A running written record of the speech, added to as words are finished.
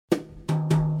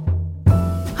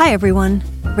Hi, everyone.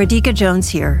 Radhika Jones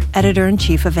here,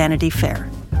 Editor-in-Chief of Vanity Fair.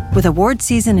 With award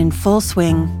season in full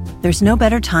swing, there's no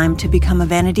better time to become a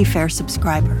Vanity Fair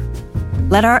subscriber.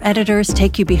 Let our editors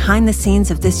take you behind the scenes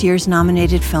of this year's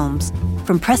nominated films,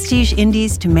 from prestige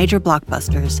indies to major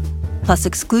blockbusters, plus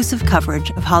exclusive coverage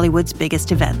of Hollywood's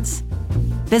biggest events.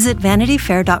 Visit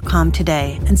VanityFair.com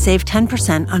today and save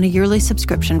 10% on a yearly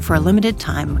subscription for a limited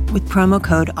time with promo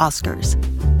code OSCARS.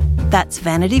 That's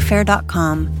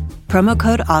VanityFair.com, promo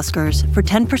code OSCARS for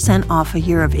 10% off a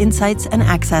year of insights and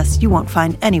access you won't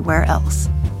find anywhere else.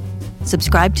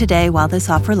 Subscribe today while this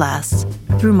offer lasts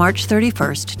through March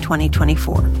 31st,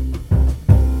 2024.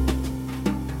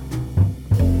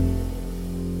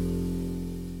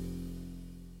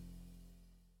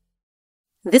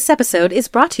 This episode is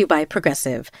brought to you by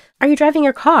Progressive. Are you driving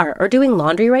your car or doing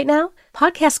laundry right now?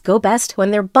 Podcasts go best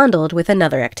when they're bundled with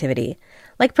another activity.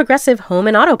 Like Progressive home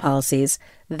and auto policies,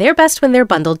 they're best when they're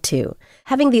bundled too.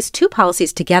 Having these two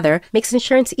policies together makes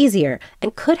insurance easier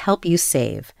and could help you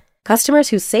save. Customers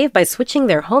who save by switching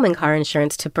their home and car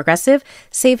insurance to Progressive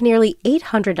save nearly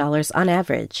 $800 on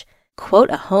average. Quote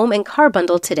a home and car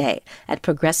bundle today at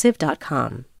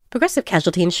Progressive.com. Progressive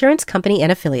Casualty Insurance Company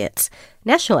and Affiliates.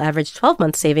 National average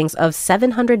 12-month savings of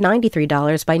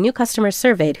 $793 by new customers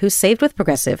surveyed who saved with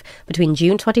Progressive between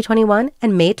June 2021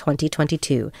 and May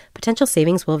 2022. Potential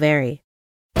savings will vary.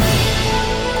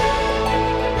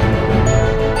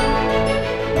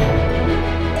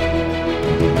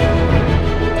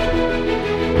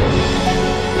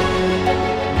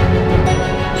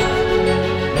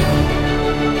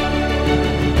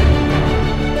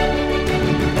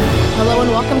 Hello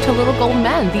and welcome to Little Gold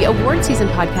Men, the award season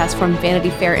podcast from Vanity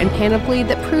Fair and Panoply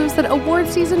that proves that award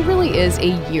season really is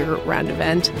a year-round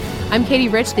event. I'm Katie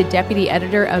Rich, the deputy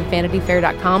editor of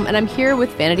VanityFair.com, and I'm here with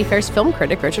Vanity Fair's film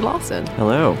critic, Richard Lawson.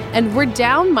 Hello. And we're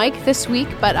down Mike this week,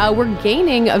 but we're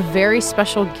gaining a very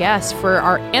special guest for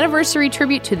our anniversary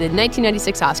tribute to the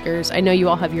 1996 Oscars. I know you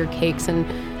all have your cakes and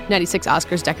 96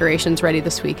 Oscars decorations ready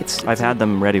this week. I've had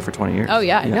them ready for 20 years. Oh,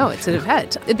 yeah, I know. It's an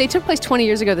event. They took place 20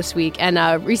 years ago this week,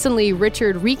 and recently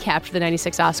Richard recapped the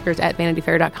 96 Oscars at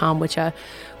VanityFair.com, which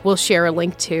we'll share a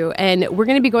link to. And we're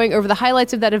going to be going over the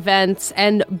highlights of that event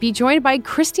and be joined by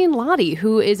Christine Lahti,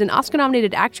 who is an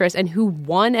Oscar-nominated actress and who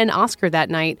won an Oscar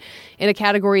that night in a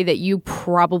category that you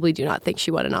probably do not think she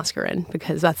won an Oscar in,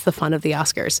 because that's the fun of the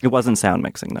Oscars. It wasn't sound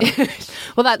mixing, though.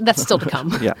 Well, that's still to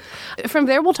come. Yeah. From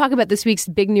there, we'll talk about this week's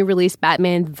big new release,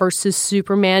 Batman vs.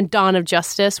 Superman, Dawn of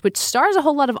Justice, which stars a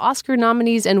whole lot of Oscar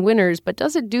nominees and winners, but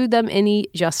does it do them any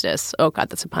justice? Oh, God,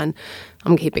 that's a pun.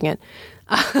 I'm keeping it.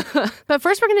 But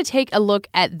first, we're going to take a look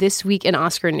at This Week in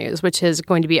Oscar News, which is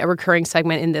going to be a recurring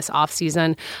segment in this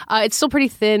off-season. It's still pretty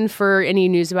thin for any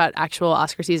news about actual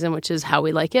Oscar season, which is how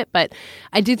we like it. But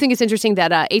I do think it's interesting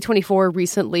that A24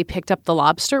 recently picked up The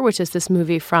Lobster, which is this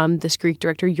movie from this Greek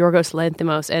director, Yorgos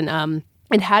Lanthimos, and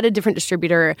it had a different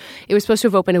distributor. It was supposed to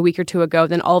have opened a week or two ago.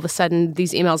 Then all of a sudden,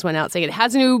 these emails went out saying it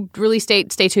has a new release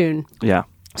date. Stay tuned. Yeah.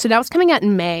 So now it's coming out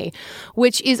in May,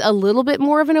 which is a little bit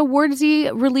more of an awardsy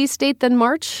release date than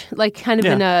March, like kind of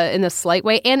in a slight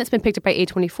way. And it's been picked up by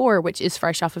A24, which is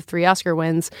fresh off of 3 Oscar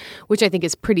wins, which I think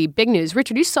is pretty big news.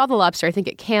 Richard, you saw The Lobster, I think,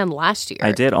 at Cannes last year.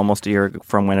 I did, almost a year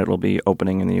from when it will be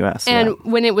opening in the U.S. And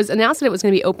when it was announced that it was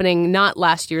going to be opening not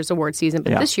last year's award season,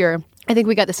 but this year, I think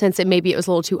we got the sense that maybe it was a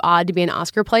little too odd to be an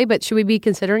Oscar play. But should we be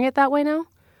considering it that way now?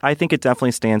 I think it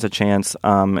definitely stands a chance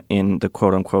in the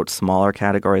quote-unquote smaller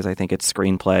categories. I think it's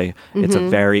screenplay. Mm-hmm. It's a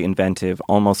very inventive,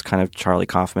 almost kind of Charlie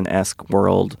Kaufman-esque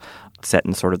world set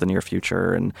in sort of the near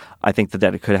future. And I think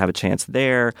that it could have a chance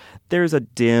there. There's a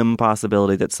dim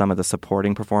possibility that some of the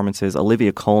supporting performances,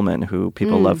 Olivia Colman, who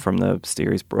people love from the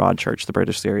series Broadchurch, the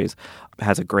British series,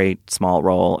 has a great small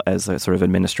role as a sort of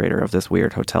administrator of this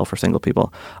weird hotel for single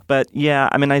people. But yeah,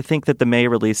 I mean, I think that the May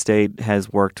release date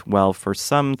has worked well for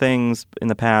some things in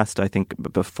the past. I think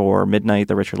before Midnight,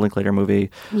 the Richard Linklater movie.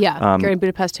 Yeah, Grand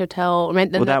Budapest Hotel.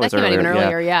 That was came out even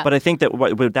earlier, yeah. But I think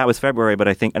that that was February, but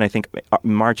I think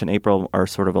March and April are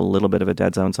sort of a little bit of a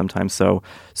dead zone sometimes. So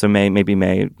May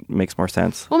makes more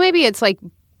sense. Well, maybe it's like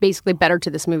basically better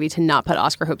to this movie to not put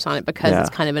Oscar hopes on it because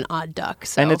it's kind of an odd duck.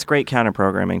 So. And it's great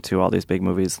counter-programming to all these big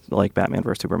movies like Batman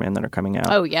vs. Superman that are coming out.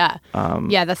 Oh, yeah.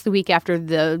 That's the week after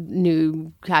the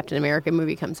new Captain America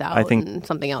movie comes out. I think, and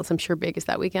something else I'm sure big is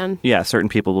that weekend. Yeah, certain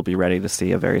people will be ready to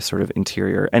see a very sort of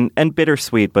interior and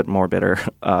bittersweet, but more bitter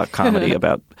comedy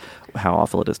about how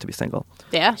awful it is to be single.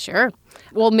 Yeah, sure.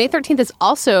 Well, May 13th is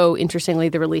also, interestingly,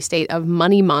 the release date of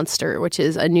Money Monster, which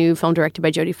is a new film directed by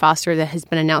Jodie Foster that has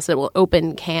been announced that it will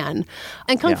open Cannes Cannes.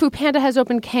 And Kung Fu Panda has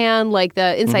opened Cannes, like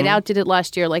the Inside Out did it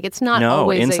last year. Like it's not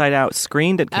always... No, Inside Out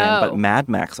screened at Cannes, but Mad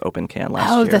Max opened Cannes last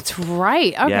year. Oh, that's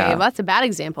right. Okay, well, that's a bad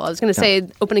example. I was going to say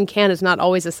opening Cannes is not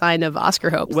always a sign of Oscar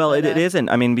hopes. Well, it isn't.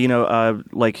 I mean,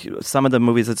 like some of the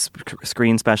movies that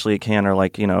screen specially at Cannes are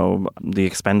like, The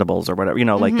Expendables or whatever.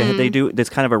 Like they do, there's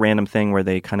kind of a random thing where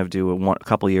they kind of do a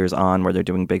couple years on where they're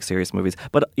doing big serious movies.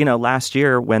 But, last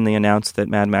year when they announced that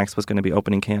Mad Max was going to be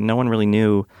opening Cannes, no one really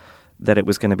knew that it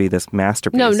was going to be this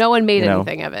masterpiece. No one made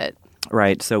anything of it.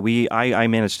 Right. So I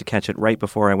managed to catch it right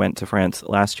before I went to France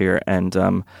last year and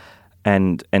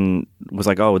was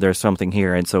like, oh, there's something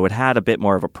here. And so it had a bit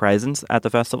more of a presence at the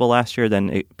festival last year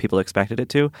than people expected it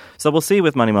to. So we'll see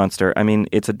with Money Monster. I mean,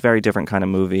 it's a very different kind of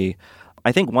movie.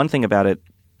 I think one thing about it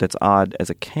that's odd as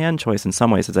a Cannes choice in some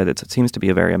ways is that it seems to be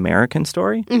a very American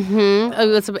story.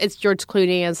 Mm-hmm. It's George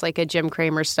Clooney as like a Jim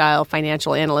Cramer style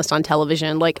financial analyst on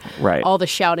television, like all the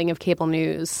shouting of cable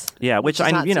news. Yeah, which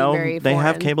they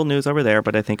have cable news over there,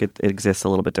 but I think it exists a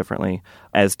little bit differently,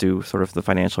 as do sort of the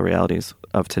financial realities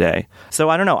of today.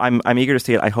 So I don't know. I'm eager to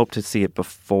see it. I hope to see it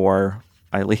before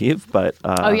I leave, but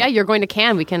you're going to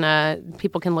Cannes. We can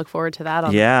people can look forward to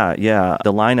that. Yeah.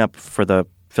 The lineup for the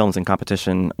films in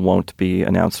competition won't be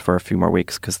announced for a few more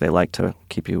weeks because they like to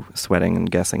keep you sweating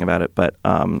and guessing about it. But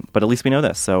at least we know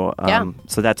this. So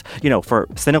so that's, for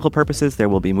cynical purposes, there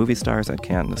will be movie stars at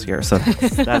Cannes this year. So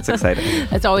that's exciting.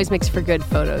 It always makes for good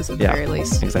photos at the very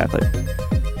least. Exactly.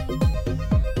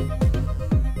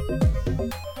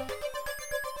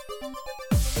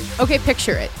 Okay,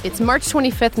 picture it. It's March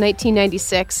 25th,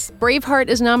 1996. Braveheart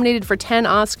is nominated for 10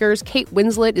 Oscars. Kate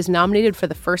Winslet is nominated for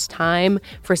the first time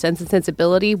for Sense and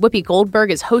Sensibility. Whoopi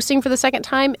Goldberg is hosting for the second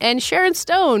time. And Sharon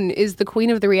Stone is the queen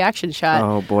of the reaction shot.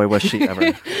 Oh, boy, was she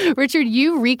ever. Richard,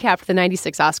 you recapped the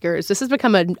 96 Oscars. This has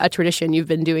become a tradition. You've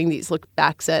been doing these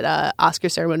look-backs at Oscar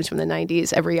ceremonies from the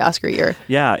 90s every Oscar year.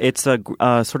 Yeah, it's a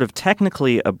sort of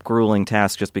technically a grueling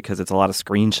task just because it's a lot of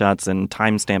screenshots and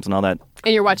timestamps and all that.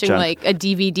 And you're watching junk. Like a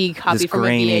DVD copy from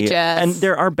grainy, a VHS. And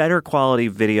there are better quality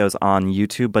videos on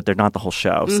YouTube, but they're not the whole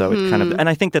show. So it kind of, and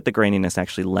I think that the graininess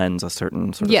actually lends a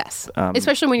certain sort of...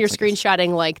 especially when you're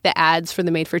screenshotting like the ads for the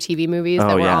made-for-TV movies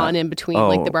that were on in between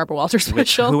like the Barbara Walters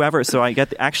special. So I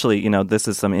get, actually, this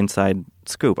is some inside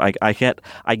scoop. I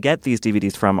get these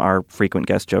DVDs from our frequent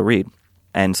guest, Joe Reed.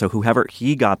 And so whoever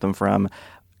he got them from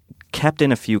kept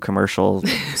in a few commercials,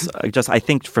 I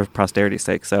think for posterity's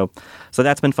sake. So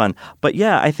that's been fun. But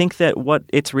yeah, I think that what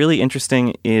it's really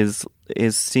interesting is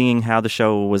seeing how the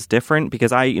show was different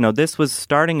because this was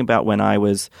starting about when I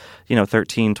was, 12,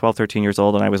 13 years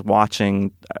old and I was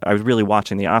really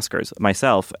watching the Oscars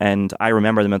myself. And I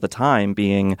remember them at the time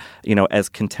being, as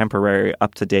contemporary,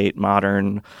 up-to-date,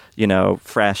 modern,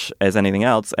 fresh as anything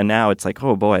else. And now it's like,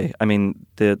 oh boy. I mean,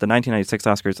 the 1996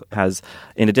 Oscars has,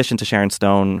 in addition to Sharon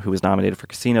Stone, who was nominated for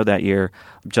Casino that year,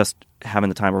 just having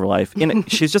the time of her life.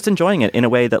 She's just enjoying it in a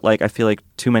way that, like, I feel like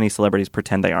too many celebrities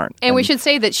pretend they aren't. And we should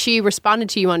say that she responded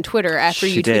to you on Twitter after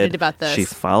you tweeted about this. She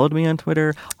followed me on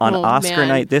Twitter. On Oscar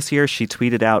night this year, she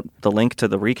tweeted out the link to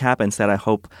the recap and said, I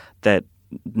hope that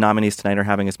nominees tonight are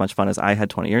having as much fun as I had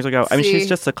 20 years ago. I mean, she's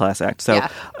just a class act. So,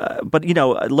 but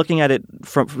looking at it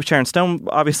from Sharon Stone,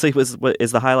 obviously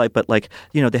is the highlight. But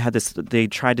they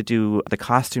tried to do the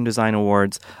costume design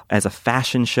awards as a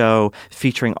fashion show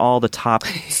featuring all the top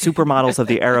supermodels of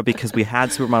the era because we had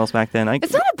supermodels back then.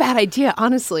 It's not a bad idea,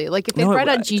 honestly. Like if they brought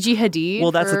out Gigi Hadid.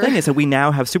 Well, that's the thing is that we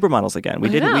now have supermodels again. We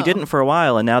didn't for a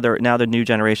while, and now the new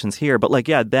generation's here. But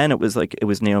then it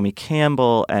was Naomi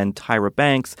Campbell and Tyra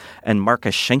Banks and Marcus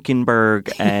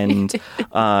Schenkenberg and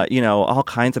all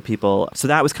kinds of people. So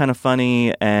that was kind of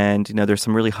funny, and there's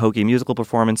some really hokey musical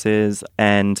performances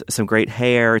and some great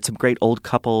hair, some great old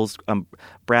couples.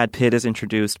 Brad Pitt is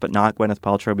introduced, but not Gwyneth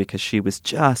Paltrow because she was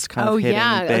just kind of hitting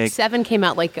big. Like Seven came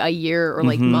out like a year or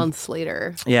like months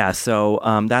later. Yeah, so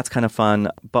that's kind of fun.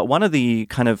 But one of the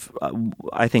kind of,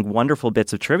 I think, wonderful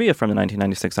bits of trivia from the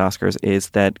 1996 Oscars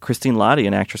is that Christine Lahti,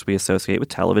 an actress we associate with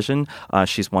television,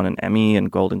 she's won an Emmy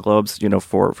and Golden Globes,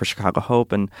 for Chicago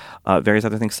Hope and various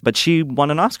other things. But she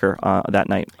won an Oscar that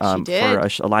night for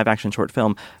a live-action short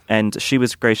film, and she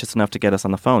was gracious enough to get us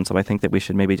on the phone. So I think that we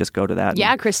should maybe just go to that.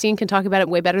 Yeah, Christine can talk about it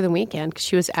way better than we can because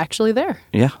she was actually there.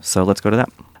 Yeah, so let's go to that.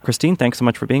 Christine, thanks so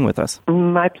much for being with us.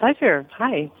 My pleasure.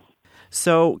 Hi.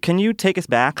 So can you take us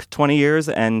back 20 years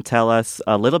and tell us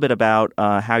a little bit about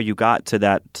how you got to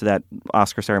that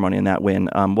Oscar ceremony and that win?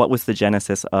 What was the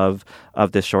genesis of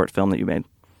this short film that you made?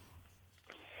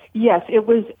 Yes, it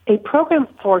was a program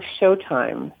for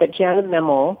Showtime that Janet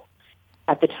Memel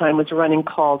at the time was running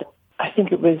called, I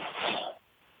think it was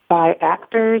By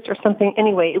Actors or something.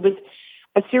 Anyway, it was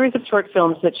a series of short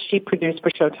films that she produced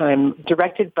for Showtime,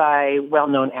 directed by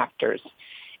well-known actors.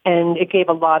 And it gave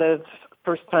a lot of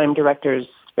first-time directors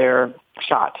their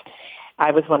shot.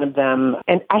 I was one of them.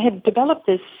 And I had developed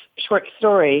this short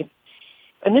story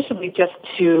initially just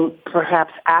to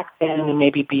perhaps act in and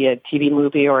maybe be a TV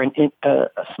movie or a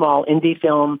small indie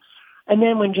film. And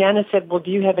then when Janice said, well,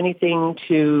 do you have anything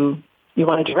you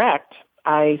want to direct?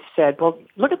 I said, well,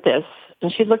 look at this.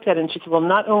 And she looked at it and she said, well,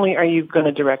 not only are you going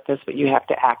to direct this, but you have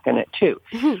to act in it too.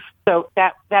 Mm-hmm. So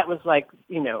that was like,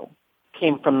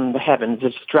 came from the heavens.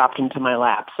 It just dropped into my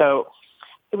lap. So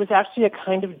it was actually a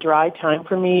kind of dry time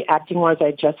for me. Acting-wise,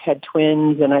 I just had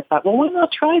twins, and I thought, well, why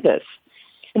not try this?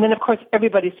 And then, of course,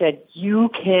 everybody said, you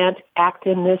can't act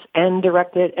in this and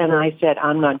direct it. And I said,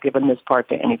 I'm not giving this part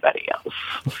to anybody else.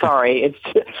 Sorry.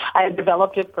 I had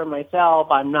developed it for myself.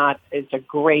 It's a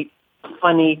great,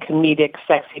 funny, comedic,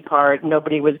 sexy part.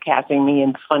 Nobody was casting me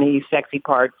in funny, sexy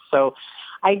parts. So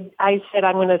I said,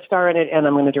 I'm going to star in it and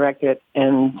I'm going to direct it.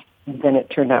 And then it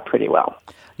turned out pretty well.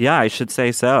 Yeah, I should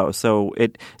say so. So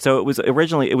it was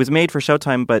originally, it was made for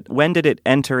Showtime, but when did it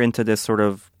enter into this sort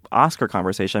of Oscar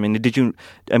conversation? I mean,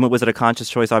 was it a conscious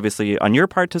choice, obviously, on your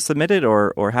part to submit it,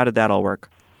 or how did that all work?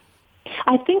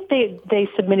 I think they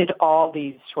submitted all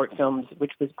these short films,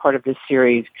 which was part of this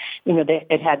series.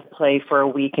 It had to play for a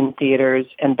week in theaters,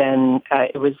 and then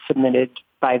it was submitted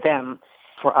by them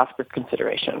for Oscar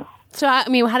consideration. So, I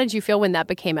mean, how did you feel when that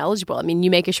became eligible? I mean,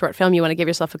 you make a short film, you want to give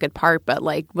yourself a good part, but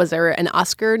was there an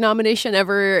Oscar nomination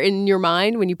ever in your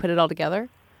mind when you put it all together?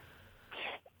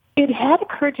 It had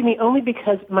occurred to me only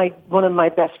because one of my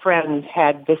best friends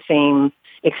had the same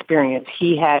experience.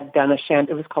 He had done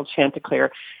it was called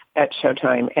Chanticleer at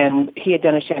Showtime, and he had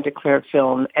done a Chanticleer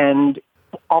film and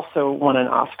also won an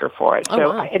Oscar for it.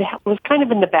 So it was kind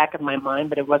of in the back of my mind,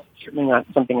 but it was certainly not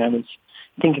something I was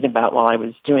thinking about while I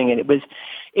was doing it. It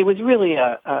was really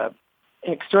an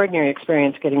extraordinary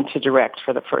experience getting to direct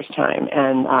for the first time.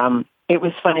 And it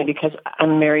was funny because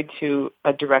I'm married to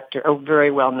a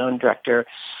very well-known director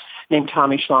named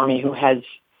Tommy Schlamme, who has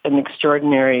an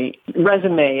extraordinary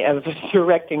resume of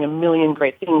directing a million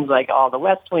great things like All the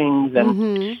West Wings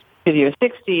and Studio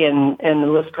 60 and the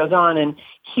list goes on. And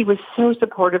he was so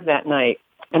supportive that night.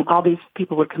 And all these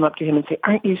people would come up to him and say,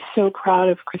 aren't you so proud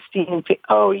of Christine? And say,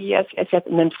 oh, yes, yes, yes.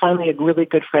 And then finally a really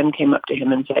good friend came up to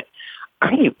him and said,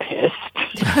 are you pissed?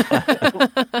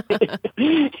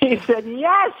 He said,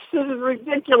 yes, this is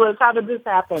ridiculous. How did this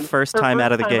happen? First time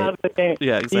out of the gate.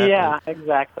 Yeah, exactly. Yeah,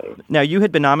 exactly. Now, you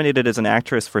had been nominated as an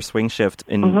actress for Swing Shift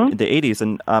in the 80s.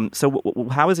 And so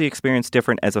how is the experience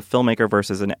different as a filmmaker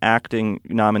versus an acting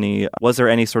nominee? Was there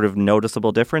any sort of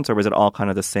noticeable difference, or was it all kind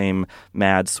of the same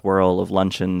mad swirl of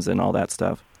luncheons and all that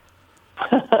stuff?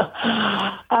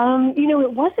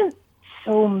 It wasn't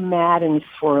so mad and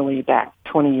swirly back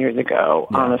 20 years ago,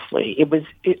 honestly. It was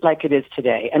like it is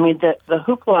today. I mean, the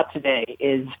hoopla today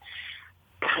is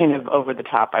kind of over the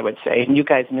top, I would say. And you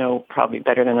guys know probably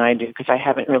better than I do because I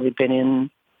haven't really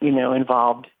been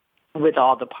involved with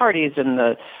all the parties and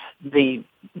the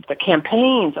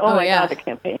campaigns. Oh my God, the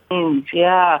campaigns.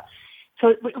 Yeah. So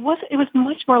it was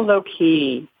much more low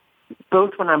key,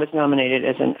 both when I was nominated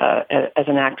as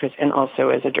an actress and also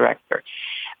as a director.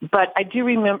 But I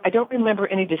don't remember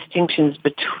any distinctions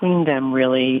between them,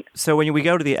 really. So when we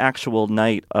go to the actual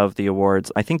night of the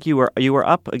awards, I think you were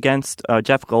up against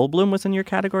Jeff Goldblum was in your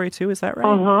category too. Is that right?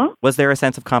 Uh-huh. Was there a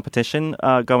sense of competition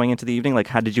going into the evening?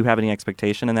 Like, did you have any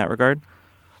expectation in that regard?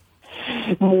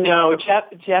 No,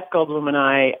 Jeff Goldblum and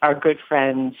I are good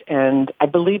friends, and I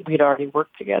believe we'd already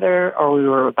worked together, or we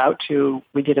were about to.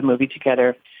 We did a movie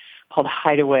together called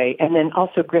Hideaway. And then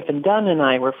also Griffin Dunn and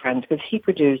I were friends because he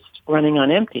produced Running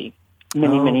on Empty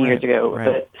many years ago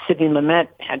that Sidney Lumet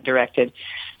had directed.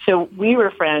 So we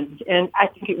were friends, and I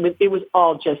think it was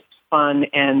all just fun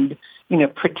and,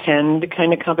 pretend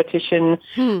kind of competition.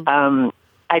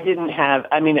 I didn't have,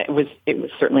 it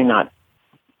was certainly not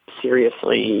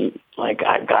seriously like,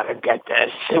 I've got to get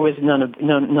this. It was none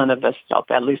of us felt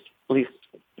that, at least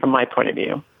from my point of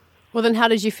view. Well, then how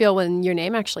did you feel when your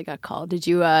name actually got called? Did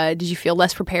you feel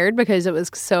less prepared because it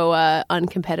was so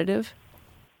uncompetitive?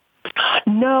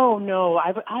 No.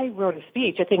 I wrote a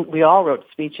speech. I think we all wrote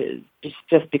speeches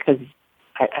just because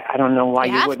I don't know why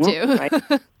you wouldn't. To. Right?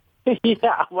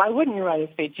 Yeah, why wouldn't you write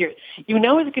a speech?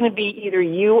 It's going to be either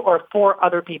you or 4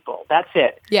 other people. That's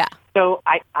it. Yeah. So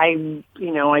I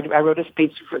wrote a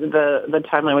speech for the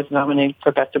time I was nominated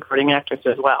for Best Supporting Actress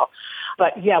as well.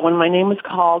 But yeah, when my name was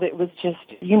called, it was just,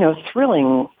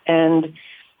 thrilling. And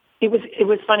it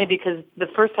was funny because the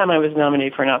first time I was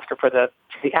nominated for an Oscar for the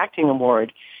acting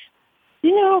award,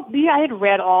 I had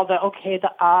read all the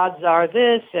odds are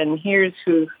this, and here's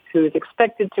who who's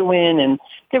expected to win, and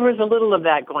there was a little of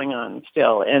that going on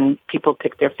still, and people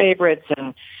pick their favorites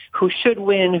and who should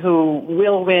win, who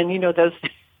will win, those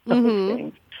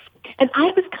things. And I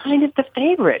was kind of the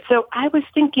favorite, so I was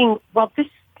thinking, well,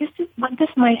 this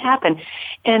might happen,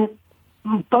 and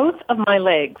both of my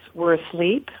legs were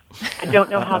asleep. I don't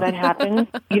know how that happened,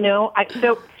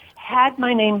 So had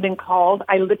my name been called,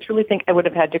 I literally think I would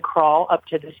have had to crawl up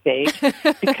to the stage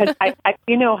because I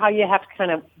how you have to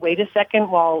kind of wait a second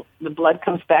while the blood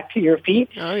comes back to your feet.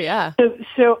 Oh yeah.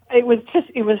 So it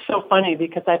was so funny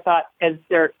because I thought as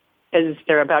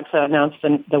they're about to announce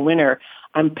the winner,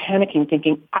 I'm panicking,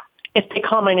 thinking if they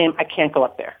call my name, I can't go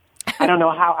up there. I don't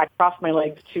know how. I crossed my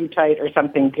legs too tight or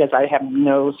something because I have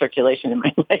no circulation in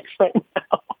my legs right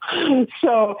now.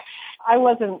 So I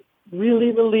wasn't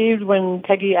really relieved when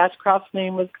Peggy Ashcroft's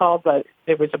name was called, but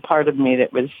there was a part of me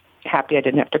that was happy I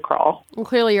didn't have to crawl. Well,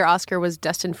 clearly your Oscar was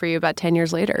destined for you about 10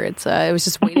 years later. It was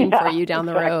just waiting for you down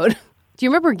the road. Do you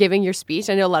remember giving your speech?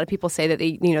 I know a lot of people say that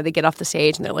they get off the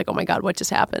stage and they're like, oh my God, what just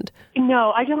happened?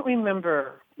 No, I don't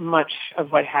remember much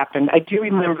of what happened. I do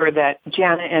remember that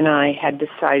Jana and I had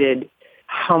decided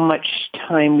how much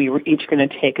time we were each going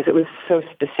to take because it was so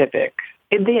specific.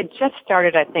 They had just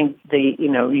started, I think,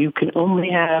 you can only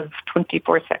have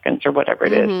 24 seconds or whatever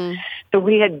it is. So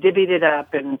we had divvied it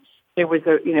up and there was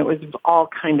it was all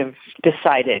kind of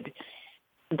decided.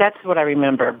 That's what I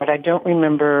remember, but I don't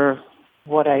remember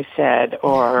what I said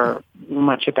or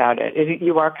much about it.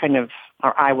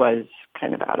 I was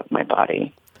kind of out of my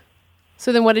body.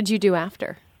 So then what did you do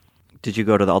after? Did you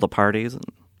go to all the parties?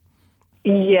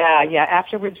 Yeah.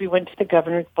 Afterwards, we went to the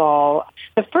governor's ball.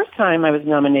 The first time I was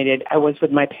nominated, I was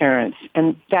with my parents,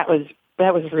 and that was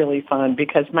really fun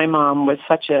because my mom was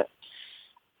such a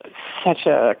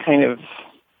kind of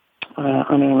I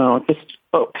don't know, just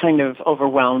kind of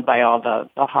overwhelmed by all the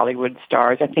Hollywood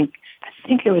stars. I think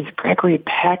it was Gregory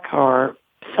Peck or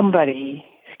somebody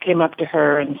came up to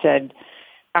her and said,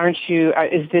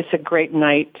 is this a great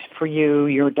night for you,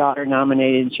 your daughter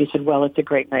nominated? And she said, well, it's a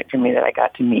great night for me that I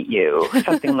got to meet you,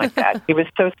 something like that. He was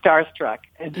so starstruck.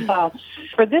 And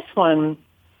for this one,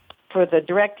 for the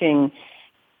directing,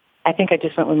 I think I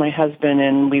just went with my husband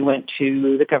and we went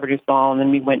to the governor's ball and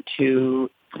then we went to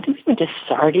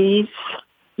Sardi's.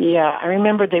 Yeah, I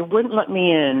remember they wouldn't let me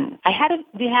in. They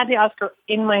had the Oscar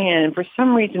in my hand and for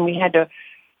some reason we had to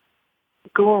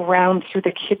go around through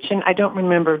the kitchen. I don't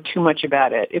remember too much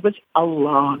about it. It was a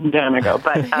long time ago,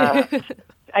 but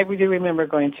I do remember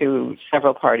going to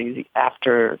several parties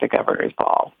after the governor's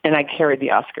ball, and I carried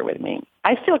the Oscar with me.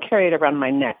 I still carry it around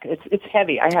my neck. It's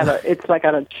heavy. It's like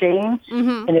on a chain,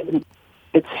 and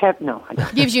it's heavy. No, I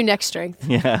don't. Gives you neck strength.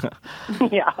 Yeah.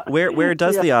 Yeah. Where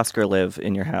does the Oscar live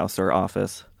in your house or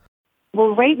office?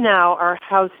 Well, right now our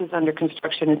house is under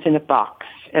construction. It's in a box,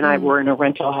 and we're in a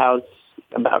rental house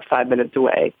about 5 minutes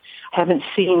away. I haven't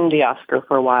seen the Oscar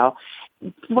for a while.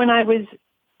 When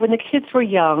the kids were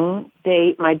young,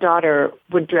 my daughter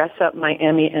would dress up my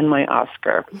Emmy and my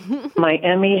Oscar. My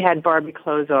Emmy had Barbie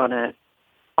clothes on it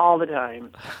all the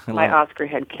time. My Oscar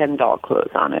had Ken doll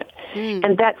clothes on it.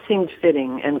 And that seemed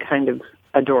fitting and kind of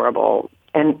adorable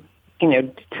and,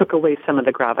 took away some of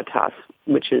the gravitas,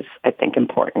 which is, I think,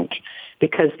 important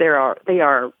because they are,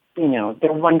 they're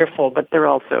wonderful, but they're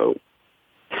also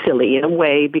silly in a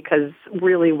way because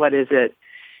really what is it?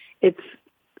 It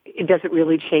doesn't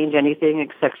really change anything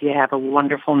except you have a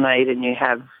wonderful night and you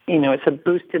have, it's a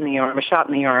boost in the arm, a shot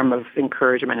in the arm of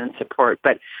encouragement and support.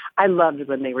 But I loved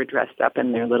when they were dressed up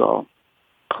in their little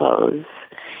clothes.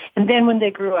 And then when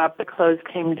they grew up, the clothes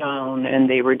came down and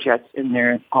they were just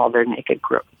in all their naked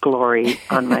glory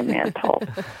on my mantle.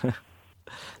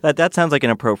 That sounds like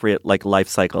an appropriate life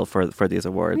cycle for these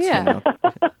awards. Yeah.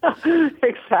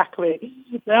 Exactly.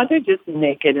 Now they're just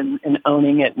naked and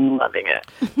owning it and loving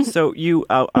it. So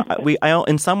I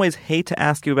in some ways hate to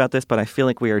ask you about this, but I feel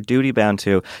like we are duty bound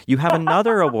to. You have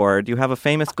another award. You have a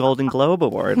famous Golden Globe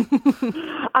Award.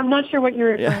 I'm not sure what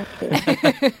you're referring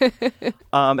to.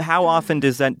 How often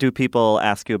do people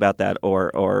ask you about that?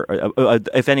 Or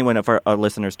if anyone of our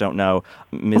listeners don't know,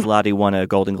 Ms. Lahti won a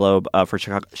Golden Globe for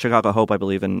Chicago Hope, I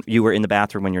believe, and you were in the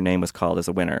bathroom when your name was called as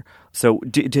a winner. So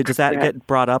does that get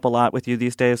brought up a lot with you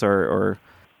these days, or?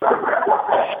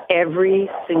 Every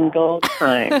single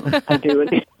time I do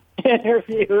an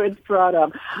interview, it's brought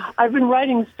up. I've been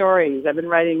writing stories. I've been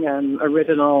writing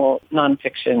original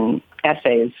nonfiction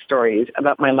essays, stories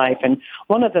about my life, and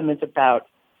one of them is about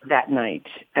that night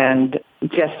and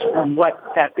just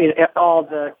all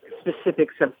the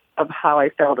specifics of how I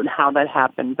felt and how that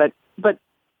happened. But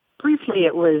briefly,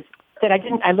 it was that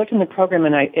I looked in the program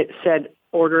and it said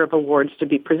order of awards to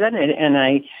be presented, and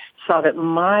I saw that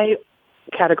my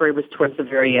category was towards the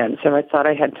very end, so I thought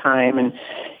I had time. And,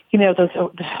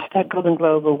 that Golden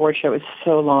Globe award show is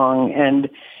so long, and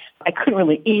I couldn't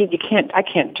really eat. I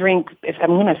can't drink. If I'm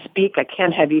going to speak, I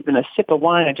can't have even a sip of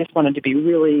wine. I just wanted to be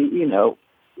really,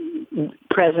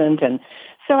 present. And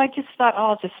so I just thought,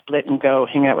 I'll just split and go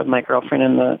hang out with my girlfriend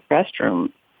in the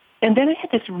restroom. And then I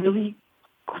had this really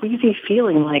queasy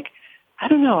feeling like, I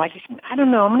don't know. I'm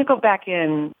going to go back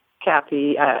in.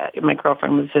 Kathy, my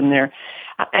girlfriend, was in there,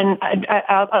 and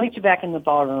I'll meet you back in the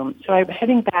ballroom. So I'm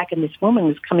heading back, and this woman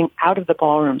who's coming out of the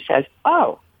ballroom says,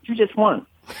 "Oh, you just won."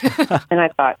 And I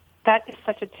thought, that is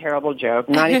such a terrible joke,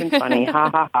 not even funny, ha,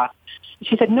 ha, ha.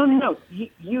 She said, no,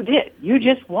 you did. You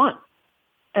just won.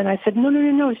 And I said, no.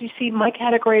 You see, my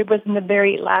category was in the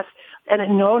very last,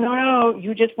 and no,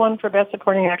 you just won for Best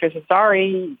Supporting Actress.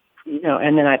 Sorry.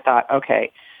 And then I thought,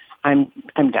 okay, I'm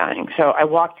dying. So I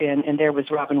walked in, and there was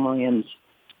Robin Williams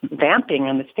vamping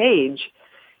on the stage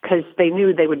because they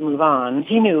knew they would move on.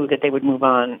 He knew that they would move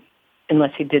on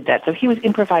unless he did that. So he was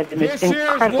improvising this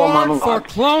incredible monologue. For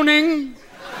cloning.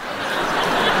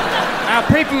 Now,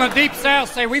 people in the Deep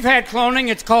South say we've had cloning.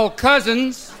 It's called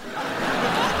cousins.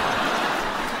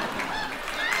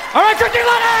 All right, Christine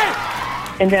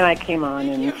Lahti! And then I came on,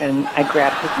 and I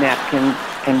grabbed his napkin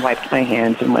and wiped my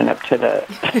hands and went up to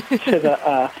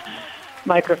the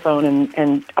microphone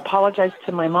and apologized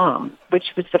to my mom,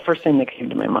 which was the first thing that came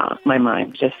to my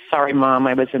mind. Just, sorry, Mom,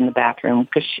 I was in the bathroom,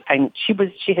 because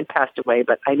she had passed away,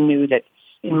 but I knew that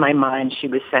in my mind she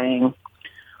was saying,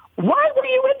 "Why were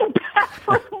you in the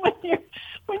bathroom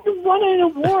when you won an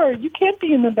award? You can't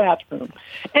be in the bathroom."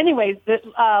 Anyways,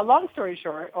 long story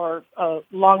short, or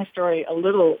long story a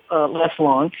little less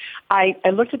long, I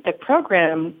looked at the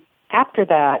program after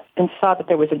that and saw that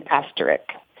there was an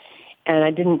asterisk. And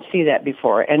I didn't see that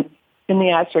before. And in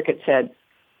the asterisk it said,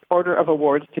 "Order of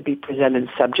awards to be presented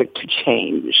subject to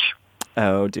change."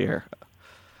 Oh, dear.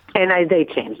 And they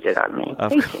changed it on me.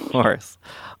 Of course.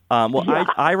 Yeah.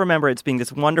 I remember it being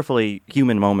this wonderfully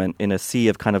human moment in a sea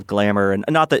of kind of glamour. And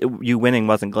not that you winning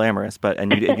wasn't glamorous,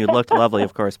 and you looked lovely,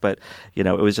 of course. But, it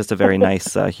was just a very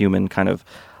nice human kind of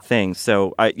thing.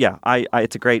 So,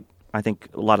 it's a great... I think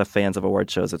a lot of fans of award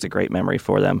shows, it's a great memory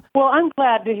for them. Well, I'm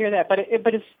glad to hear that, but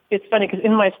it's funny because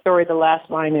in my story, the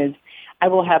last line is, "I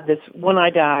will have this, when I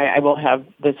die, I will have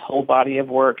this whole body of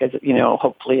work as,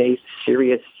 hopefully a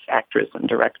serious actress and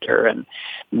director and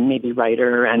maybe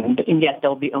writer, and yet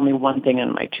there'll be only one thing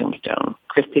on my tombstone,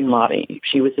 Christine Lahti.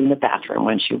 She was in the bathroom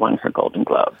when she won her Golden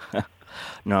Globe."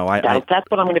 No, that's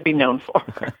what I'm going to be known for.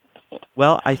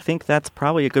 Well, I think that's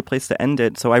probably a good place to end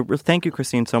it. So I thank you,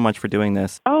 Christine, so much for doing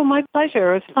this. Oh, my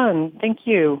pleasure. It was fun. Thank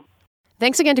you.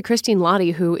 Thanks again to Christine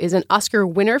Lahti, who is an Oscar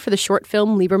winner for the short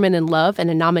film Lieberman in Love and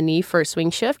a nominee for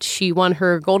Swing Shift. She won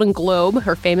her Golden Globe,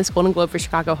 her famous Golden Globe for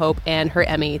Chicago Hope, and her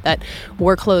Emmy that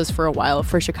wore clothes for a while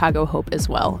for Chicago Hope as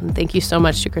well. And thank you so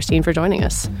much to Christine for joining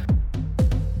us.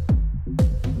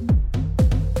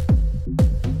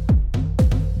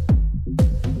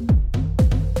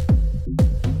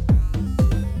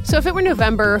 So if it were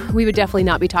November, we would definitely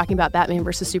not be talking about Batman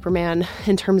vs. Superman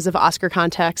in terms of Oscar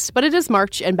context. But it is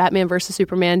March, and Batman vs.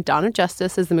 Superman Dawn of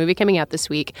Justice is the movie coming out this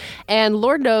week. And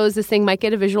Lord knows this thing might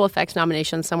get a visual effects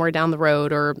nomination somewhere down the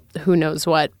road, or who knows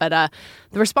what. But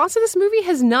the response to this movie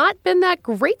has not been that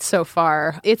great so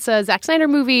far. It's a Zack Snyder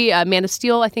movie. Man of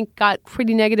Steel, I think, got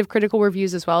pretty negative critical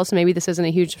reviews as well, so maybe this isn't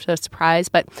a huge surprise.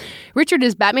 But Richard,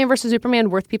 is Batman vs. Superman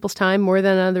worth people's time more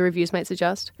than the reviews might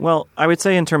suggest? Well, I would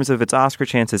say in terms of its Oscar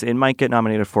chances, it might get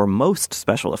nominated for most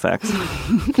special effects,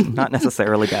 not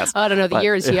necessarily best. I don't know. The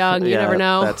year is young. You never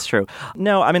know. That's true.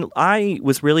 No, I mean, I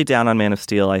was really down on Man of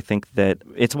Steel. I think that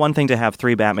it's one thing to have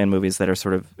three Batman movies that are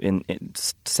sort of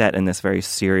set in this very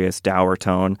serious, dour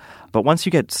tone. But once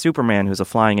you get Superman, who's a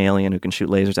flying alien who can shoot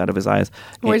lasers out of his eyes,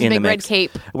 wears a big red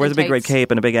cape, wears a big red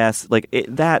cape and a big ass,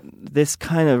 this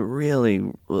kind of really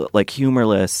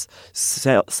humorless,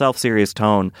 self-serious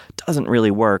tone doesn't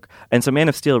really work. And so Man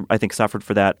of Steel, I think, suffered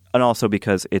for that, and also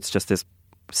because it's just this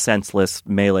senseless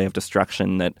melee of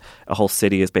destruction that a whole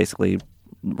city is basically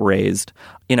raised,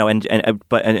 and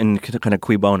kind of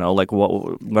cui bono, like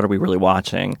what are we really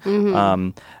watching? Mm-hmm.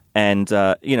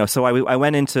 So I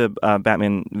went into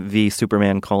Batman v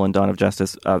Superman: Dawn of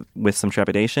Justice with some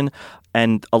trepidation,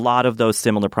 and a lot of those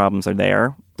similar problems are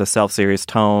there. The self-serious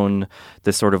tone,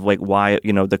 the sort of why,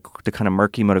 the kind of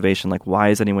murky motivation, why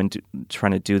is anyone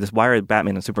trying to do this? Why are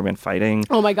Batman and Superman fighting?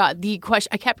 Oh my God, the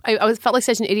question I felt like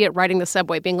such an idiot riding the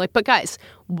subway, being like, but guys,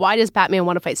 why does Batman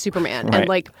want to fight Superman? Right.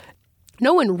 And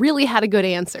no one really had a good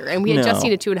answer, and we had just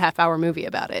seen a 2.5 hour movie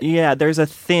about it. Yeah, there's a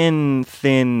thin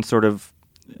sort of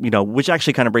which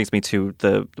actually kind of brings me to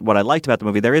what I liked about the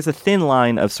movie. There is a thin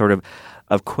line of sort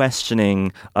of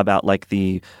questioning about like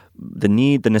the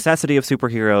necessity of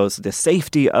superheroes, the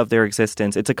safety of their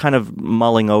existence. It's a kind of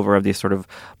mulling over of these sort of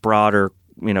broader,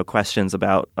 questions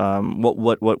about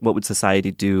what would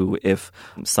society do if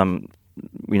some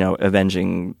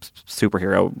avenging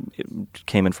superhero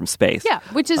came in from space. Yeah,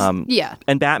 which is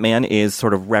And Batman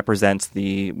represents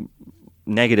the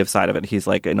negative side of it. He's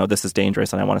like, this is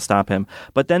dangerous and I want to stop him.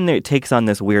 But then it takes on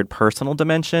this weird personal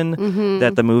dimension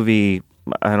that the movie,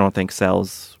 I don't think,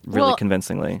 sells really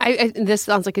convincingly. This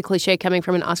sounds like a cliche coming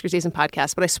from an Oscar season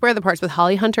podcast, but I swear the parts with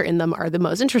Holly Hunter in them are the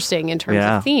most interesting in terms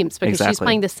of themes, because she's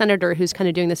playing the senator who's kind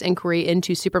of doing this inquiry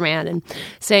into Superman and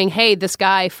saying, hey, this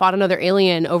guy fought another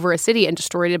alien over a city and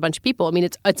destroyed a bunch of people. I mean,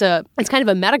 it's kind of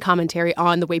a meta commentary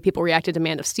on the way people reacted to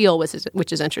Man of Steel,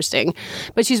 which is interesting.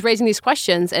 But she's raising these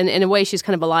questions, and in a way she's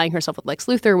kind of allying herself with Lex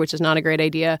Luthor, which is not a great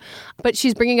idea. But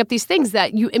she's bringing up these things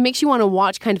that it makes you want to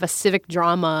watch kind of a civic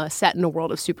drama set in a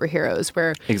world of superheroes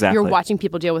where you're watching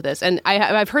people deal with this. And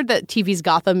I've heard that TV's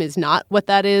Gotham is not what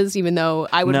that is, even though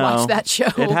I would watch that show.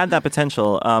 It had that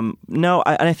potential.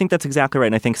 I think that's exactly right.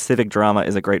 And I think civic drama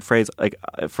is a great phrase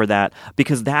for that,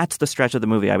 because that's the stretch of the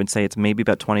movie. I would say it's maybe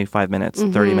about 25 minutes,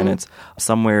 30 minutes,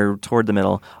 somewhere toward the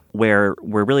middle, where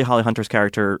really Holly Hunter's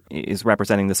character is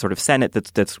representing this sort of Senate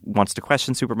that wants to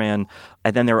question Superman.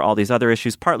 And then there are all these other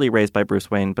issues, partly raised by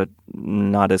Bruce Wayne, but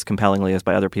not as compellingly as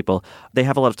by other people. They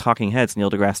have a lot of talking heads: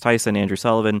 Neil deGrasse Tyson, Andrew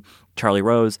Sullivan, Charlie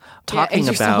Rose, talking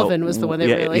Andrew about... Sullivan was the one that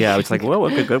really... Yeah, it's like, well,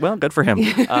 good for him.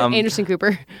 Anderson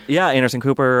Cooper. Yeah, Anderson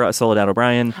Cooper, Soledad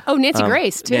O'Brien. Oh, Nancy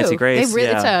Grace, too. Nancy Grace,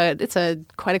 It's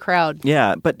quite a crowd.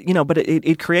 Yeah, but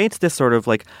it creates this sort of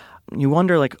like... You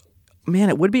wonder, like, man,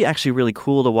 it would be actually really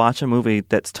cool to watch a movie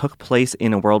that took place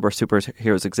in a world where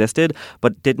superheroes existed,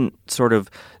 but didn't sort of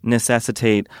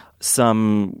necessitate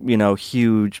some,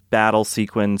 huge battle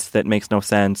sequence that makes no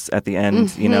sense at the end,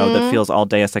 that feels all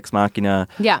Deus Ex Machina.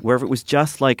 Yeah. Where if it was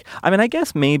just like, I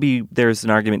guess maybe there's an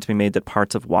argument to be made that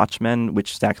parts of Watchmen,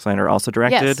 which Zack Snyder also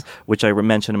directed, which I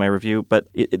mentioned in my review, but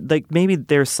maybe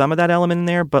there's some of that element in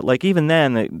there, but like even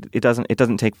then it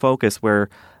doesn't take focus where.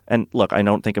 And look, I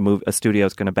don't think a studio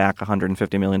is going to back a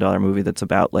 $150 million movie that's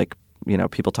about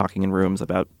people talking in rooms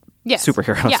about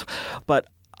superheroes. Yeah. But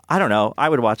I don't know. I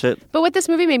would watch it. But what this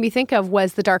movie made me think of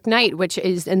was The Dark Knight, which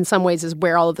is in some ways is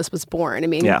where all of this was born. I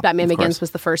mean, Batman Begins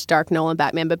was the first dark Nolan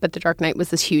Batman, but The Dark Knight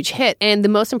was this huge hit. And the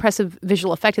most impressive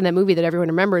visual effect in that movie that everyone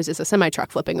remembers is a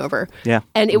semi-truck flipping over. Yeah.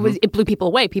 And it blew people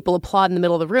away. People applaud in the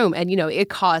middle of the room. And, it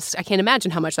cost, I can't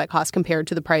imagine how much that cost compared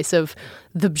to the price of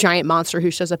the giant monster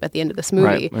who shows up at the end of this movie.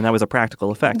 Right. And that was a practical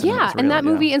effect. Yeah. And that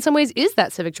movie in some ways is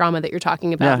that civic drama that you're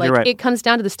talking about. Yeah, you're right. It comes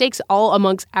down to the stakes all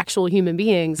amongst actual human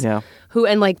beings who,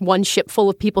 and like one ship full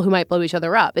of people who might blow each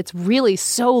other up. It's really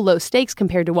so low stakes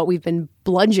compared to what we've been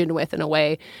bludgeoned with in a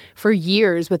way for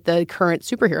years with the current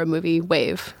superhero movie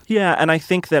wave. Yeah, and I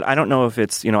think that I don't know if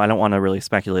it's, I don't want to really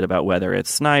speculate about whether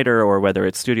it's Snyder or whether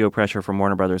it's studio pressure from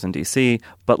Warner Brothers and DC,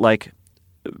 but like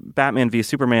Batman v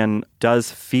Superman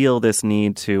does feel this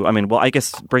need to, I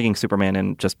guess bringing Superman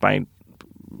in just by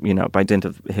dint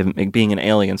of him being an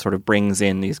alien sort of brings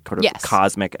in these sort of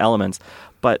cosmic elements.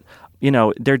 But,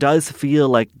 there does feel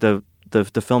like the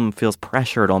film feels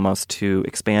pressured almost to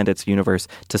expand its universe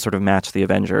to sort of match the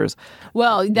Avengers.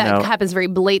 Well, that happens very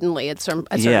blatantly at a certain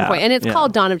point. And it's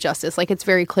called Dawn of Justice. Like, it's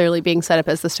very clearly being set up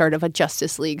as the start of a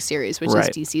Justice League series, which is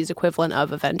DC's equivalent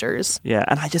of Avengers. Yeah,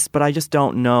 and I just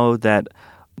don't know that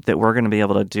we're going to be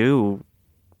able to do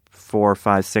 4,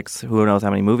 5, 6, who knows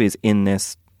how many movies in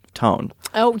this tone.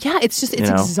 Oh, yeah. It's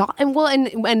exhausting. Well,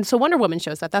 and so Wonder Woman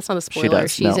shows that. That's not a spoiler.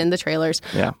 She's in the trailers.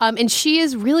 Yeah. And she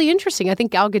is really interesting. I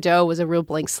think Gal Gadot was a real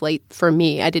blank slate for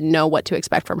me. I didn't know what to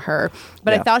expect from her.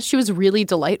 But I thought she was really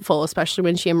delightful, especially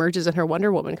when she emerges in her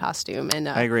Wonder Woman costume. And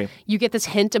I agree. You get this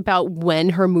hint about when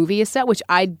her movie is set, which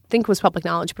I think was public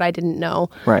knowledge, but I didn't know.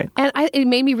 Right. And it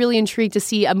made me really intrigued to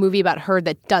see a movie about her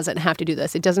that doesn't have to do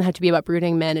this. It doesn't have to be about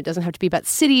brooding men. It doesn't have to be about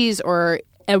cities or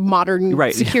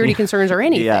modern security concerns or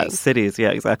anything. Yeah, cities. Yeah,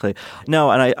 exactly.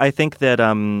 No, and I think that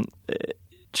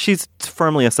she's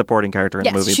firmly a supporting character in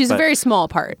the movie. Yes, she's a very small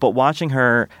part. But watching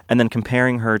her and then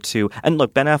comparing her to... And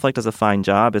look, Ben Affleck does a fine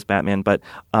job as Batman, but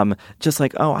just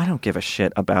like, I don't give a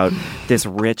shit about this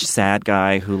rich, sad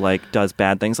guy who, like, does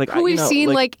bad things. Like, who we've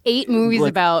seen, like 8 movies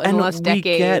about in the last decade.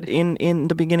 We get, in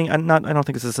the beginning, I don't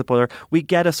think this is a spoiler, we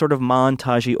get a sort of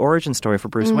montage-y origin story for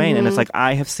Bruce Wayne, and it's like,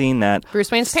 I have seen that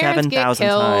Bruce Wayne's parents get 7,000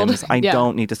 killed. times. I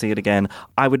don't need to see it again.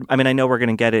 I know we're going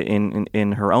to get it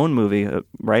in her own movie,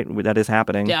 right? That is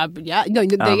happening. Yeah. There's going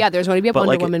to be a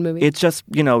Wonder Woman movie. It's just,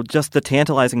 just the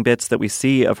tantalizing bits that we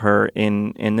see of her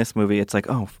in this movie. It's like,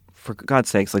 for God's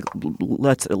sakes, like,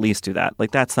 let's at least do that. Like,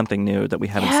 that's something new that we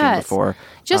haven't seen before.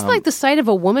 Just like the sight of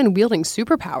a woman wielding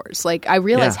superpowers. Like, I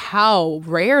realize how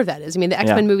rare that is. I mean, the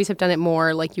X-Men movies have done it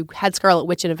more. Like, you had Scarlet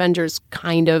Witch in Avengers,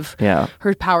 kind of,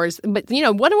 her powers. But,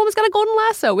 Wonder Woman's got a golden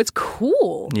lasso. It's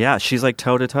cool. Yeah, she's like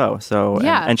toe-to-toe. So,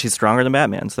 and she's stronger than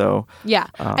Batman, so... Yeah.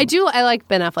 I like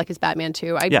Ben Affleck as Batman,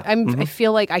 too. I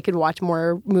feel like I could watch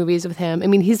more movies with him. I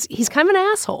mean, he's kind of an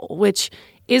asshole, which...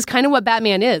 is kind of what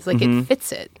Batman is. Like, it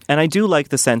fits it. And I do like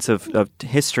the sense of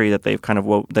history that they've kind of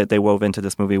wove into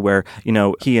this movie where,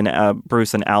 he and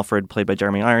Bruce and Alfred, played by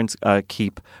Jeremy Irons,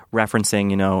 keep referencing,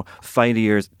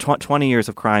 20 years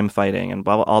of crime fighting and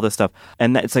blah, blah, all this stuff.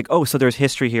 And it's like, oh, so there's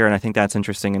history here. And I think that's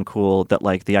interesting and cool that,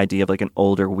 like, the idea of, like, an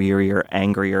older, wearier,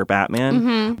 angrier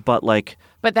Batman. But, like...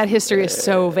 But that history is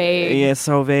so vague. Yeah,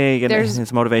 so vague, and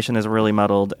his motivation is really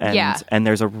muddled. And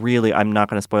there's a really, I'm not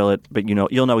going to spoil it, but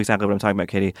you'll know exactly what I'm talking about,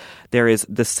 Katie. There is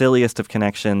the silliest of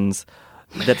connections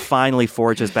that finally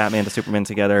forges Batman to Superman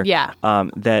together. Yeah.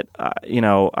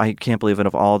 I can't believe it.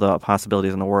 Of all the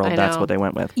possibilities in the world, that's what they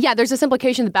went with. Yeah, there's this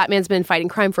implication that Batman's been fighting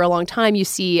crime for a long time. You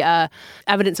see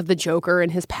evidence of the Joker in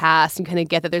his past and kind of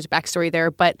get that there's a backstory there.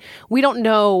 But we don't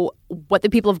know what the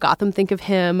people of Gotham think of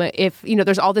him. If,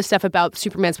 there's all this stuff about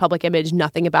Superman's public image,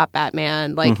 nothing about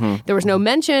Batman. Like, there was no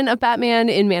mention of Batman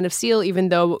in Man of Steel, even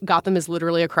though Gotham is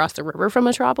literally across the river from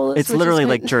Metropolis. It's literally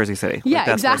like Jersey City. Yeah, like,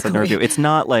 that's exactly. It's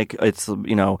not like it's,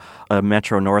 a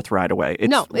Metro North ride away.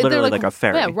 It's literally like a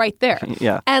ferry. Yeah, right there.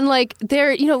 Yeah. And like,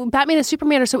 Batman and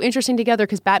Superman are so interesting together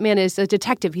because Batman is a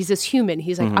detective. He's this human.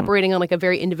 He's like operating on like a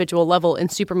very individual level, and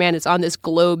Superman is on this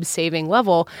globe-saving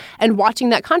level. And watching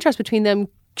that contrast between them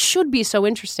should be so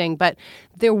interesting, but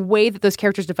the way that those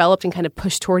characters developed and kind of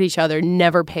pushed toward each other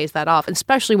never pays that off, and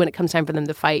especially when it comes time for them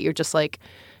to fight. You're just like,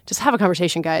 just have a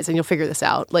conversation, guys, and you'll figure this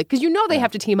out. Like, because they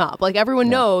have to team up. Like, everyone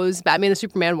knows Batman and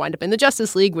Superman wind up in the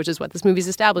Justice League, which is what this movie's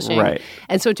establishing. Right.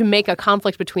 And so to make a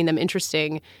conflict between them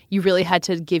interesting, you really had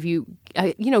to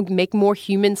make more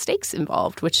human stakes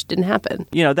involved, which didn't happen.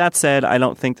 That said, I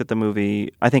don't think that the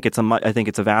movie. I think it's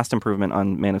a vast improvement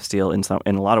on Man of Steel in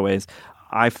a lot of ways.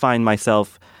 I find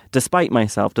myself, despite my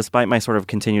sort of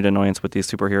continued annoyance with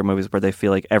these superhero movies where they feel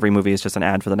like every movie is just an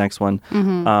ad for the next one,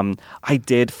 I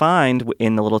did find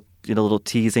in the little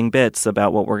teasing bits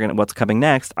about what's coming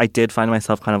next, I did find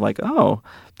myself kind of like, oh,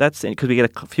 could we get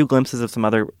a few glimpses of some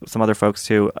other folks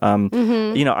too?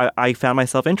 I found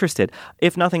myself interested,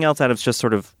 if nothing else, out of just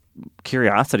sort of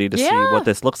curiosity to see what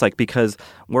this looks like, because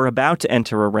we're about to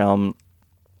enter a realm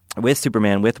with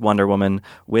Superman, with Wonder Woman,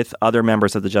 with other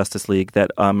members of the Justice League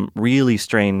that really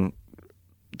strain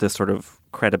this sort of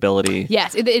credibility.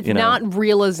 Yes, it's not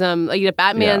realism. Like,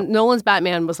 Nolan's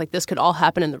Batman was like, this could all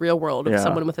happen in the real world of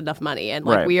someone with enough money, and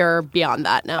like we are beyond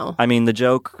that now. I mean,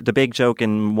 the big joke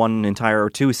in one entire or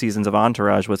two seasons of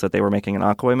Entourage was that they were making an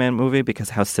Aquaman movie, because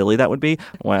how silly that would be.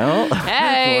 Well,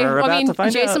 we're about to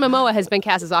find Jason out. Momoa has been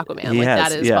cast as Aquaman.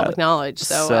 That is public knowledge.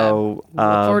 So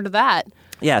look forward to that.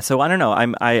 Yeah, so I don't know.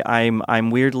 I'm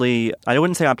weirdly, I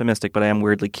wouldn't say optimistic, but I am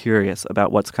weirdly curious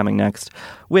about what's coming next,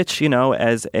 which,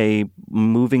 as a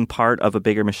moving part of a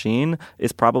bigger machine,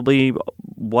 is probably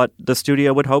what the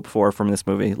studio would hope for from this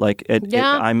movie. Like,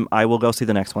 I will go see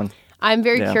the next one. I'm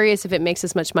very curious if it makes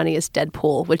as much money as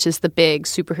Deadpool, which is the big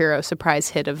superhero surprise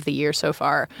hit of the year so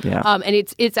far. Yeah. And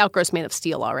it's outgrossed Man of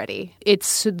Steel already.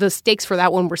 It's the stakes for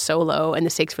that one were so low, and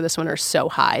the stakes for this one are so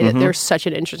high that there's such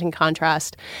an interesting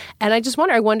contrast. And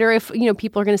I wonder if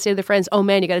people are going to say to their friends, "Oh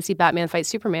man, you got to see Batman fight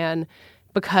Superman,"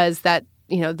 because that.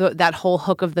 That whole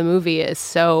hook of the movie is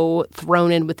so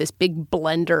thrown in with this big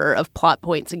blender of plot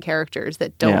points and characters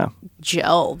that don't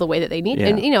gel the way that they need.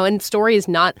 Yeah. And story is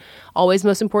not always the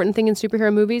most important thing in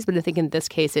superhero movies, but I think in this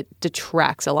case it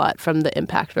detracts a lot from the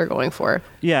impact they're going for.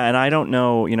 Yeah, and I don't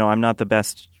know, I'm not the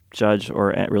best judge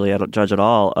or really judge at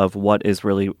all of what is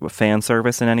really fan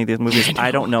service in any of these movies. I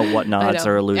don't know what nods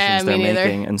or allusions they're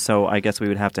making, and so I guess we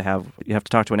would have to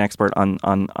talk to an expert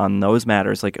on those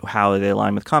matters, like how they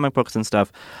align with comic books and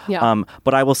stuff. Yeah.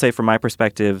 But I will say, from my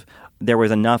perspective, there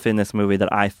was enough in this movie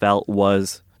that I felt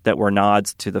that were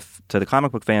nods to the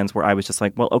comic book fans, where I was just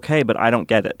like, well, okay, but I don't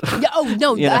get it. Yeah, oh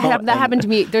no, that happened to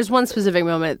me. There's one specific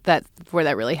moment where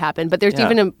that really happened, but there's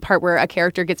even a part where a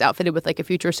character gets outfitted with like a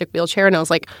futuristic wheelchair, and I was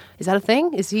like, is that a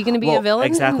thing? Is he going to be a villain?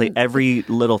 Exactly. Every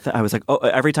little thing, I was like, oh,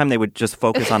 every time they would just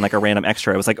focus on like a random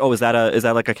extra, I was like, oh, is that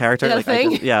like a character? Is that a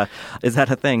thing? Is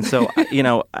that a thing? So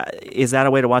is that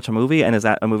a way to watch a movie, and is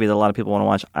that a movie that a lot of people want to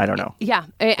watch? I don't know. Yeah,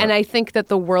 and I think that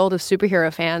the world of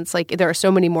superhero fans, like, there are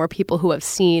so many more people who have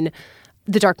seen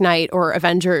The Dark Knight or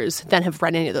Avengers than have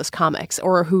read any of those comics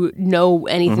or who know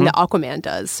anything that Aquaman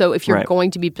does. So if you're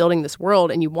going to be building this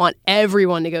world and you want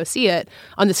everyone to go see it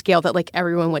on the scale that like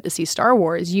everyone went to see Star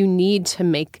Wars, you need to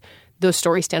make those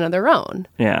stories stand on their own.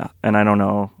 Yeah, and I don't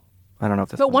know if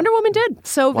this. But Wonder Woman did.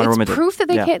 So it's proof that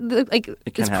they can't. Like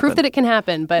it's proof that it can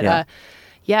happen. But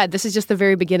yeah, this is just the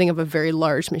very beginning of a very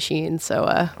large machine. So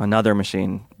another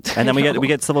machine, and then we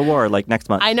get Civil War like next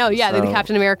month. I know. Yeah, the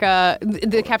Captain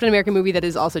America movie that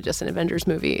is also just an Avengers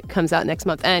movie comes out next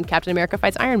month, and Captain America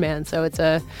fights Iron Man. So it's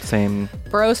a same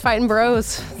bros fighting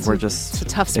bros. It's a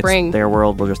tough spring. It's their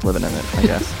world. We're just living in it, I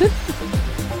guess.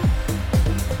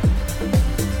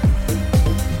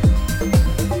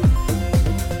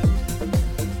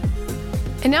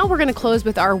 And now we're going to close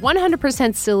with our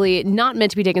 100% silly, not meant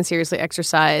to be taken seriously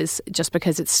exercise just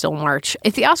because it's still March.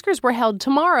 If the Oscars were held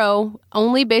tomorrow,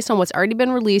 only based on what's already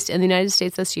been released in the United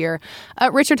States this year,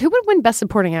 Richard, who would win Best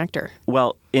Supporting Actor?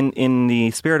 Well, in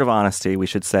the spirit of honesty, we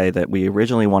should say that we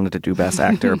originally wanted to do Best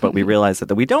Actor, but we realized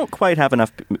that we don't quite have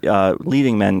enough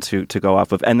leading men to go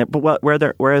off of.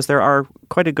 Whereas there are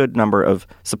quite a good number of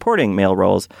supporting male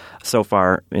roles so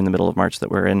far in the middle of March that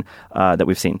we're in, that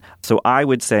we've seen. So I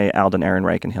would say Alden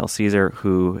Ehrenreich in Hail Caesar,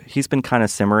 who he's been kind of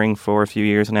simmering for a few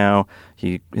years now.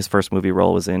 His first movie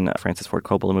role was in a Francis Ford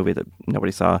Coppola movie that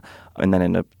nobody saw, and then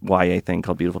in a YA thing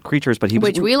called Beautiful Creatures. But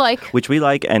which we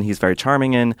like, and he's very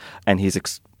charming in, and he's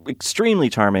extremely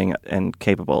charming and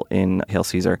capable in Hail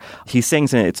Caesar. He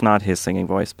sings in it. It's not his singing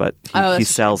voice, but he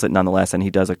sells it nonetheless, and he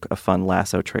does a fun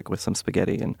lasso trick with some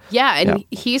spaghetti.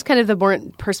 He's kind of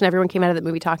the person everyone came out of that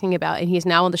movie talking about, and he's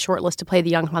now on the short list to play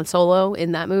the young Han Solo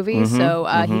in that movie. So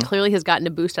he clearly has gotten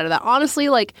a boost out of that. Honestly,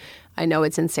 I know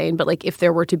it's insane, but if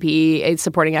there were to be a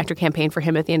supporting actor campaign for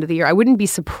him at the end of the year, I wouldn't be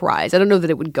surprised. I don't know that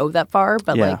it would go that far,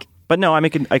 but But no, I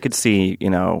mean, I could see,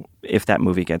 if that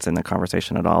movie gets in the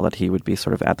conversation at all, that he would be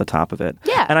sort of at the top of it.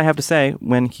 Yeah. And I have to say,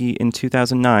 in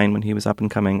 2009, when he was up and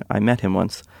coming, I met him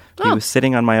once. He was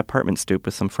sitting on my apartment stoop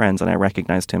with some friends, and I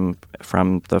recognized him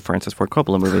from the Francis Ford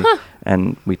Coppola movie.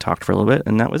 And we talked for a little bit,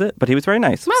 and that was it. But he was very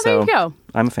nice. Well, there you go.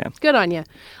 I'm a fan. Good on you.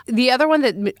 The other one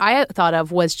that I thought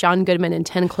of was John Goodman in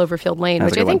 10 Cloverfield Lane,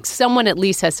 which I think someone at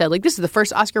least has said, this is the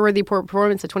first Oscar-worthy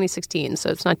performance of 2016,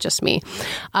 so it's not just me.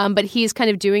 But he's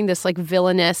kind of doing this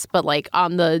villainous, but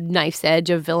on the knife's edge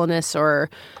of villainous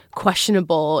or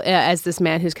questionable as this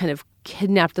man who's kind of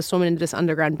kidnapped this woman into this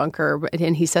underground bunker,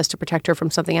 and he says to protect her from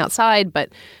something outside, but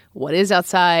what is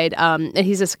outside? And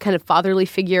he's this kind of fatherly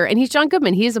figure, and he's John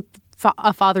Goodman. He is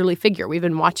a fatherly figure. We've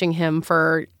been watching him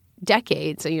for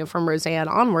decades, from Roseanne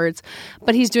onwards,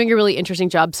 but he's doing a really interesting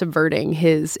job subverting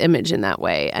his image in that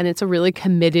way, and it's a really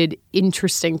committed,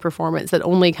 interesting performance that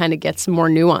only kind of gets more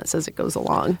nuance as it goes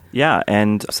along. Yeah,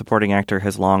 and supporting actor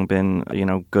has long been,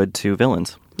 good to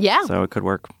villains. Yeah. So it could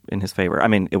work in his favor. I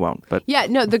mean, it won't, but... Yeah,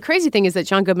 no, the crazy thing is that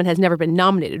John Goodman has never been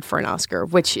nominated for an Oscar,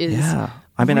 which is... Yeah.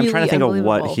 I mean, really I'm trying to think of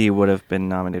what he would have been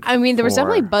nominated for. I mean, there was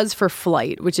definitely buzz for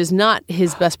Flight, which is not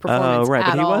his best performance at all.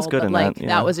 But he was good in that. Yeah.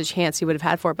 That was a chance he would have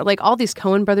had for it. But all these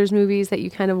Coen Brothers movies that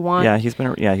you kind of want... Yeah, he's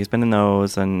been in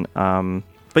those, and...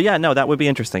 But yeah, no, that would be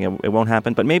interesting. It won't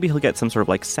happen, but maybe he'll get some sort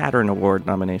of Saturn Award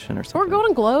nomination or something. Or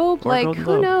Golden Globe.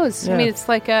 Who knows? Yeah. I mean, it's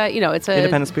it's a...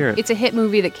 Independent Spirit. It's a hit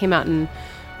movie that came out in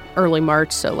early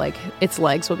March, so its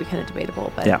legs will be kind of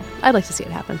debatable, but yeah. I'd like to see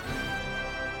it happen.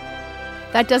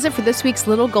 That does it for this week's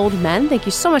Little Gold Men. Thank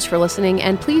you so much for listening,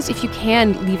 and please, if you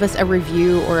can, leave us a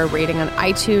review or a rating on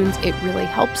iTunes. It really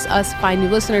helps us find new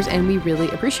listeners, and we really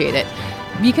appreciate it.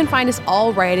 You can find us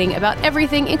all writing about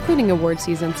everything, including award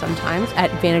season sometimes,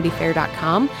 at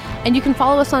vanityfair.com. And you can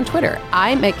follow us on Twitter.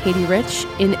 I'm at Katie Rich.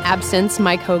 In absence,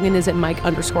 Mike Hogan is at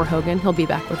Mike_Hogan. He'll be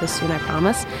back with us soon, I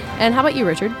promise. And how about you,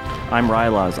 Richard? I'm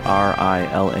Rylaws,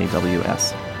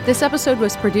 Rilaws. This episode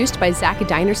was produced by Zach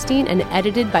Dinerstein and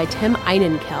edited by Tim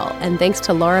Einenkel. And thanks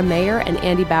to Laura Mayer and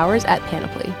Andy Bowers at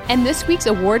Panoply. And this week's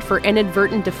award for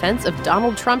inadvertent defense of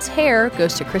Donald Trump's hair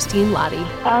goes to Christine Lahti.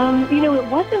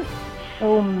 It wasn't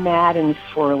so mad and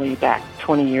swirly back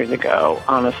 20 years ago,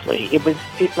 honestly.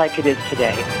 It's like it is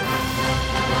today.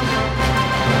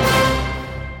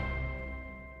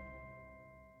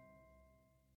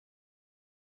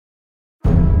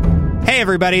 Hey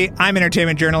everybody, I'm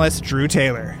entertainment journalist Drew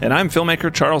Taylor. And I'm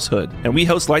filmmaker Charles Hood, and we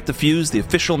host Light the Fuse, the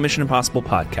official Mission Impossible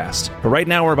podcast. But right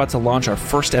now we're about to launch our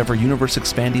first ever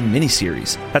universe-expanding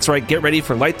miniseries. That's right, get ready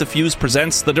for Light the Fuse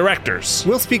presents The Directors.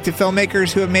 We'll speak to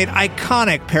filmmakers who have made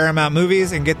iconic Paramount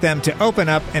movies and get them to open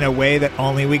up in a way that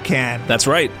only we can. That's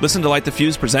right, listen to Light the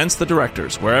Fuse presents The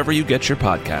Directors, wherever you get your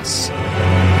podcasts.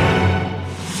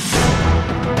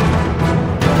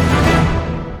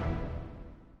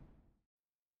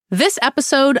 This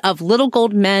episode of Little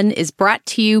Gold Men is brought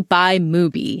to you by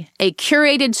Mubi, a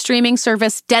curated streaming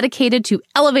service dedicated to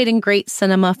elevating great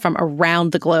cinema from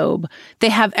around the globe. They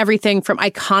have everything from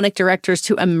iconic directors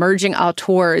to emerging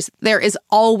auteurs. There is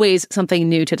always something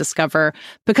new to discover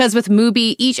because with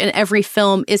Mubi, each and every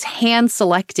film is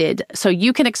hand-selected, so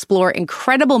you can explore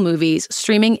incredible movies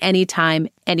streaming anytime,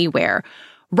 anywhere.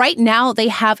 Right now, they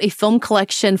have a film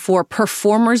collection for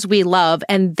performers we love,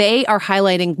 and they are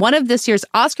highlighting one of this year's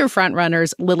Oscar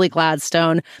frontrunners, Lily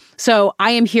Gladstone. So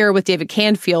I am here with David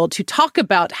Canfield to talk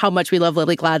about how much we love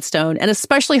Lily Gladstone, and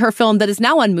especially her film that is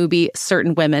now on Mubi,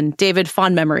 Certain Women. David,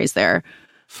 fond memories there.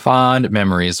 Fond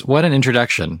memories. What an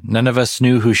introduction. None of us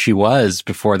knew who she was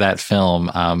before that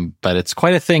film, but it's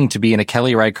quite a thing to be in a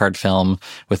Kelly Reichardt film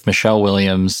with Michelle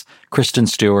Williams, Kristen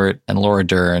Stewart, and Laura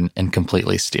Dern and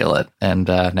completely steal it. And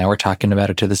now we're talking about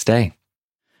it to this day.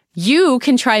 You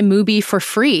can try Mubi for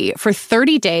free for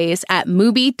 30 days at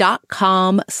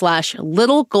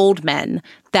Mubi.com/littlegoldmen.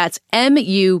 That's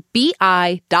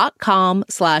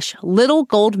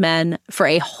MUBI.com/littlegoldmen for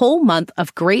a whole month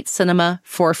of great cinema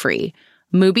for free.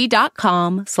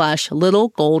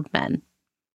 Mubi.com/littlegoldmen.